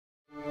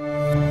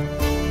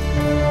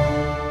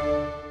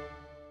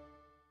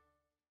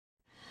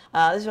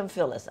This is from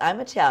Phyllis.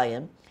 I'm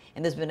Italian,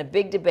 and there's been a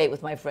big debate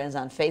with my friends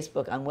on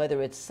Facebook on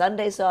whether it's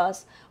Sunday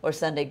sauce or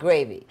Sunday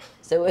gravy.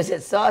 So is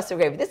it sauce or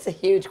gravy? This is a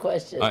huge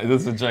question.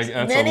 That's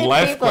a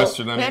life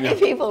question. Many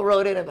people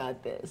wrote in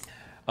about this.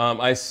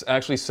 I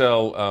actually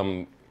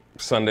sell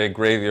Sunday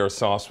gravy or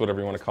sauce, whatever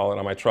you want to call it,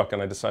 on my truck,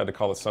 and I decided to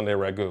call it Sunday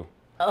ragu.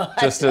 Oh,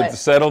 just to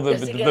settle the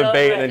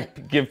debate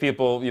and give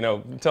people,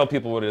 tell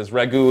people what it is.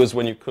 Ragu is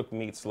when you cook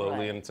meat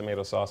slowly in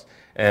tomato sauce,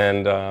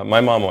 and my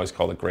mom always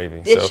called it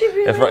gravy. Did she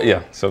really?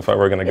 So if I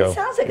were going to go. It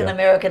sounds like an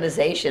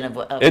Americanization of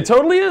it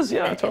totally is,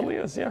 yeah, it totally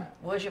is, yeah.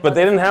 But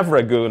they didn't have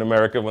ragu in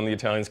America when the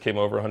Italians came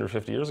over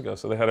 150 years ago,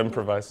 so they had to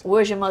improvise.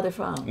 Where's your mother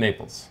from?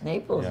 Naples.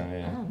 Naples?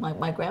 Yeah. Oh,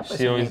 my grandpa's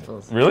from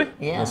Naples. Really?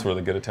 Yeah. That's where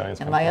the good Italians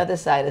come And my from. other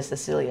side is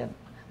Sicilian.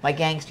 My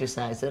gangster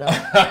side, so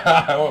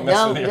I won't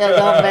mess with you.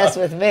 Don't mess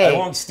with me. I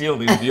won't steal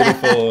these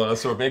beautiful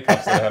sorbet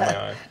cups that I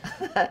have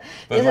in my eye.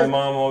 But my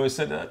mom always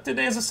said,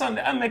 today's a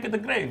Sunday, I'm making the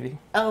gravy.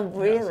 Oh,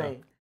 really? Yeah, so.